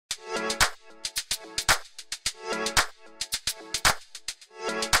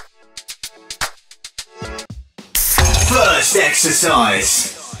First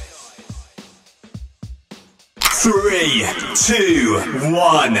exercise. 3, 2,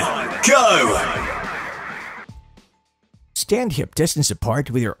 1, go! Stand hip distance apart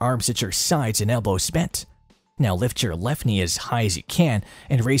with your arms at your sides and elbows bent. Now lift your left knee as high as you can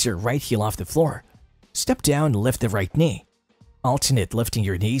and raise your right heel off the floor. Step down and lift the right knee. Alternate lifting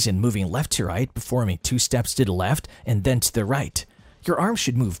your knees and moving left to right, performing 2 steps to the left and then to the right. Your arms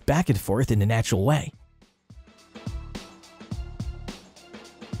should move back and forth in a natural way.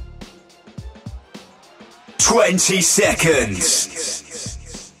 "20 seconds.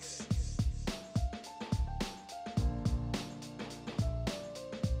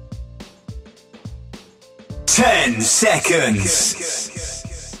 10 seconds.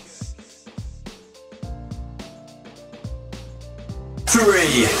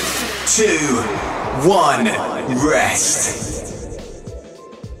 3, 2, 1, rest.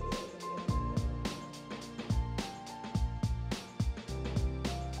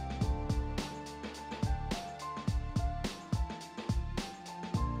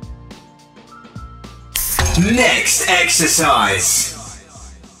 Next exercise.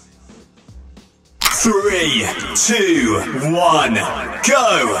 3, 2, 1,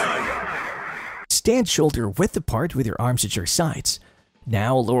 go! Stand shoulder width apart with your arms at your sides.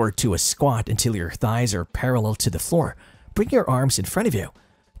 Now lower to a squat until your thighs are parallel to the floor. Bring your arms in front of you.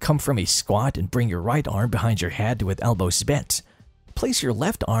 Come from a squat and bring your right arm behind your head with elbows bent. Place your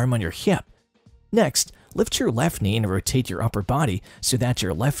left arm on your hip. Next, lift your left knee and rotate your upper body so that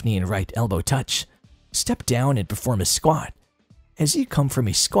your left knee and right elbow touch. Step down and perform a squat. As you come from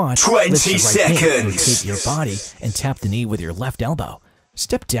a squat, 20 lift your right knee, seconds. rotate your body, and tap the knee with your left elbow.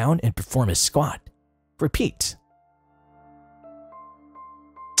 Step down and perform a squat. Repeat.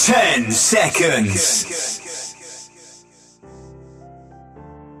 10 seconds.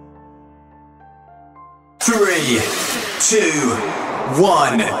 3, 2,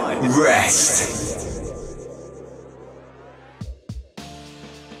 1, rest.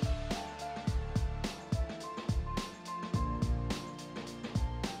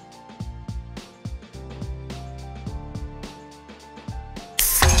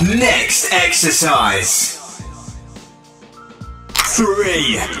 Next exercise.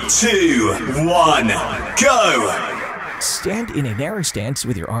 3, 2, 1, go! Stand in a narrow stance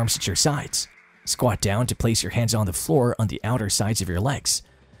with your arms at your sides. Squat down to place your hands on the floor on the outer sides of your legs.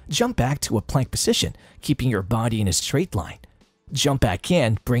 Jump back to a plank position, keeping your body in a straight line. Jump back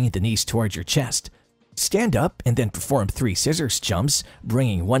in, bringing the knees towards your chest. Stand up and then perform 3 scissors jumps,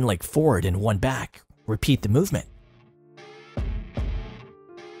 bringing one leg forward and one back. Repeat the movement.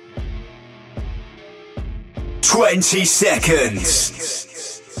 20 seconds.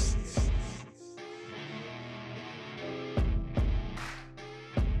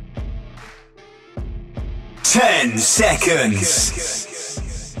 10 seconds.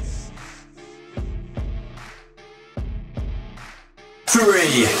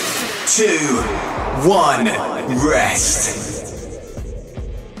 3, 2, 1, rest.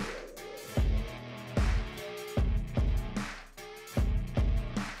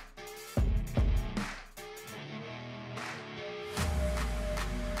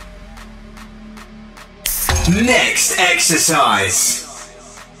 Next exercise.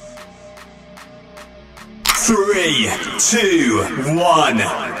 3, 2, 1,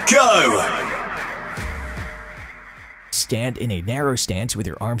 go! Stand in a narrow stance with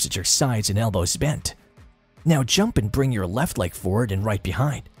your arms at your sides and elbows bent. Now jump and bring your left leg forward and right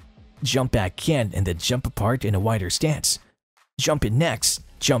behind. Jump back in and then jump apart in a wider stance. Jump in next,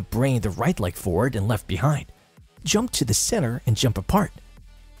 jump bringing the right leg forward and left behind. Jump to the center and jump apart.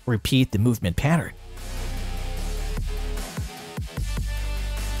 Repeat the movement pattern.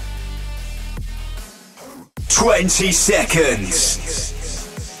 20 seconds.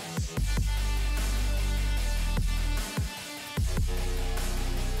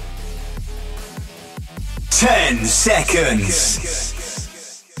 10 seconds.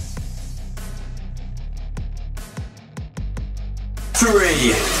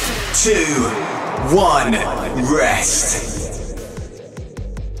 3, 2, 1, rest.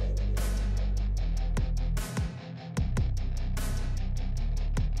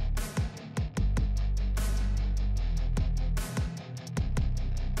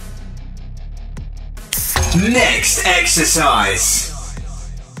 Next exercise.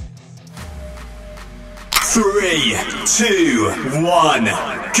 3, 2, 1,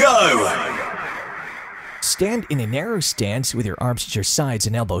 go! Stand in a narrow stance with your arms at your sides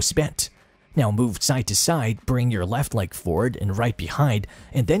and elbows bent. Now move side to side, bring your left leg forward and right behind,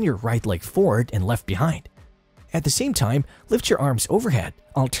 and then your right leg forward and left behind. At the same time, lift your arms overhead,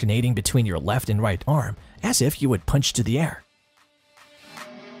 alternating between your left and right arm, as if you would punch to the air.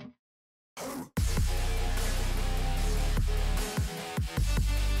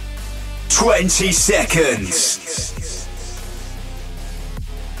 Twenty seconds.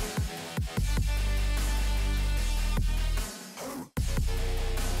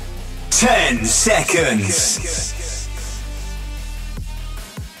 10 seconds.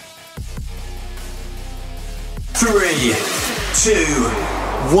 3, 2,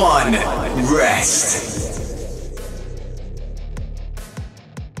 1, rest.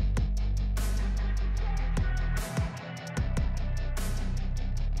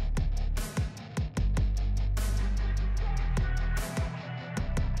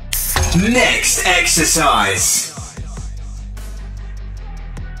 Next exercise.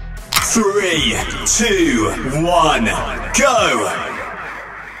 3, 2, 1, go!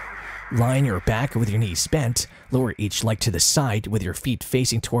 Lie on your back with your knees bent, lower each leg to the side with your feet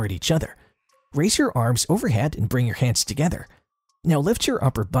facing toward each other. Raise your arms overhead and bring your hands together. Now lift your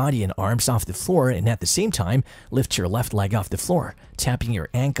upper body and arms off the floor, and at the same time, lift your left leg off the floor, tapping your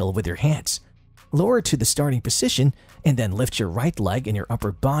ankle with your hands. Lower to the starting position, and then lift your right leg and your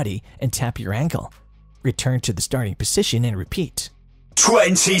upper body and tap your ankle. Return to the starting position and repeat.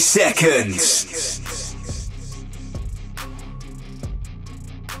 20 seconds.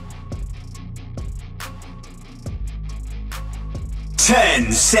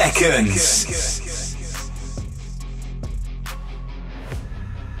 10 seconds.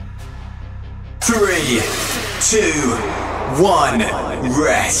 3, 2, 1,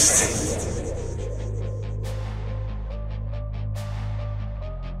 rest.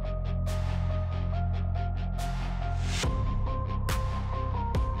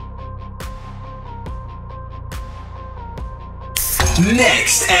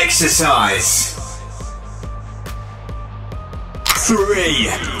 Next exercise. 3,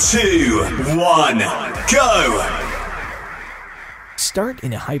 2, 1, go! Start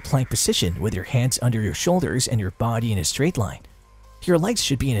in a high plank position with your hands under your shoulders and your body in a straight line. Your legs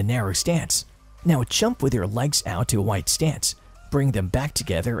should be in a narrow stance. Now jump with your legs out to a wide stance. Bring them back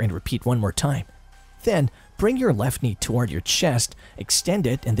together and repeat one more time. Then bring your left knee toward your chest, extend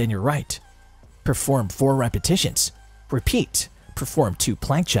it, and then your right. Perform 4 repetitions. Repeat. Perform 2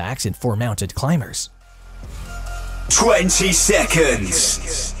 plank jacks and 4 mounted climbers. 20 seconds.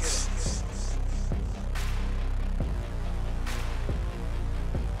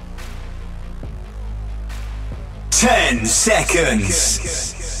 10 seconds.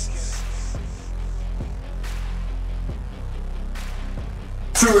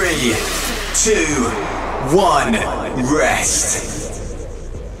 3, 2, 1, rest.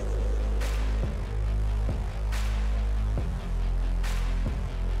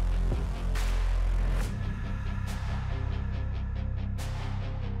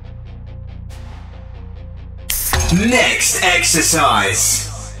 Next exercise.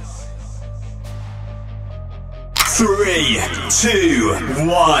 3, 2,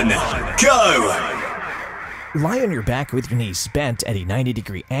 1, go! Lie on your back with your knees bent at a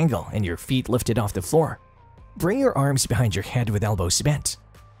 90-degree angle and your feet lifted off the floor. Bring your arms behind your head with elbows bent.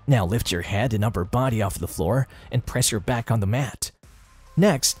 Now lift your head and upper body off the floor and press your back on the mat.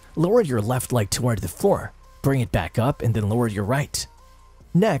 Next, lower your left leg toward the floor. Bring it back up and then lower your right.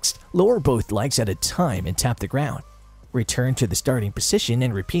 Next, lower both legs at a time and tap the ground. Return to the starting position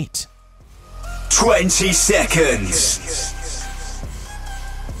and repeat. 20 seconds.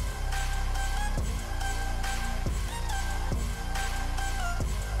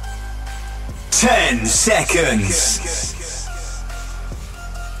 10 seconds.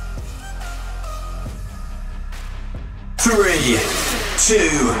 3, 2,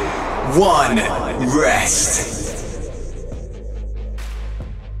 1, rest.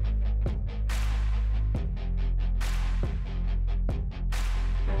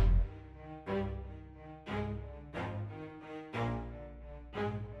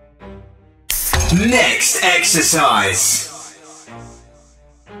 Next exercise.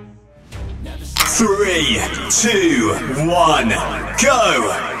 3, 2, 1,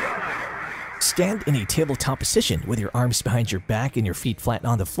 go! Stand in a tabletop position with your arms behind your back and your feet flat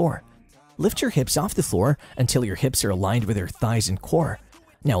on the floor. Lift your hips off the floor until your hips are aligned with your thighs and core.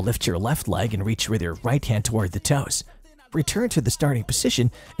 Now lift your left leg and reach with your right hand toward the toes. Return to the starting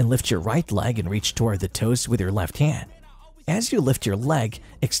position and lift your right leg and reach toward the toes with your left hand. As you lift your leg,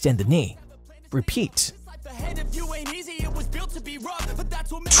 extend the knee. Repeat.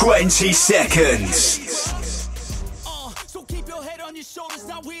 20 seconds. So keep your head on your shoulders.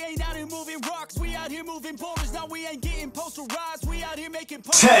 Now we ain't out here moving rocks. We out here moving boulders. Now we ain't getting posterized. We out here making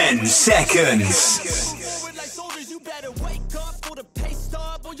 10 seconds.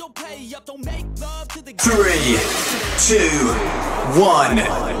 you'll pay up. Don't make love to the 3, 2, 1,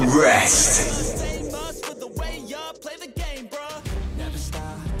 rest. same us for the way up. Play the game, bruh. Never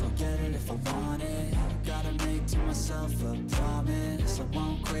stop, I'll get it if I want it. Gotta make to myself a promise. I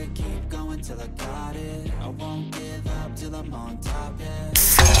won't quit, keep going till I got it. I won't give up till I'm on top,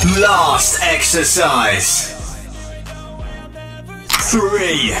 yeah. Last exercise.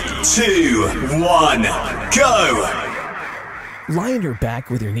 3, 2, 1, go! Lie on your back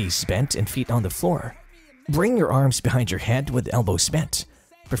with your knees bent and feet on the floor. Bring your arms behind your head with elbows bent.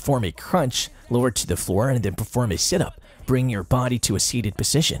 Perform a crunch, lower to the floor, and then perform a sit-up. Bring your body to a seated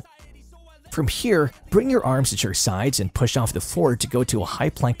position. From here, bring your arms at your sides and push off the floor to go to a high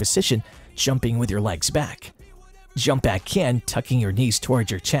plank position, jumping with your legs back. Jump back in, tucking your knees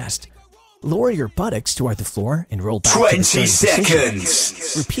towards your chest. Lower your buttocks toward the floor and roll back to the 20 starting position.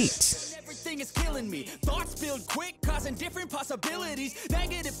 seconds. Repeat. Everything is killing me. Thoughts build quick, causing different possibilities.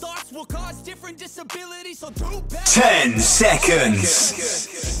 Negative thoughts will cause different disabilities. So do better. 10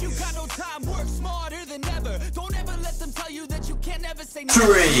 seconds. If you got no time, work smarter than ever. Don't ever let them tell you that you can't ever say no. 3,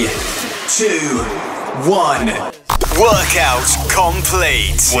 2, 1. Workout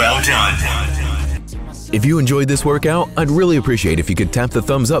complete. Well done. If you enjoyed this workout, I'd really appreciate if you could tap the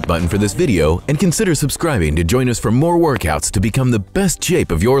thumbs up button for this video and consider subscribing to join us for more workouts to become the best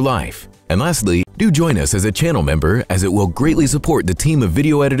shape of your life. And lastly, do join us as a channel member, as it will greatly support the team of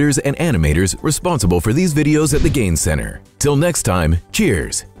video editors and animators responsible for these videos at the Gain Center. Till next time,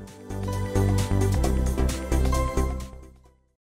 cheers!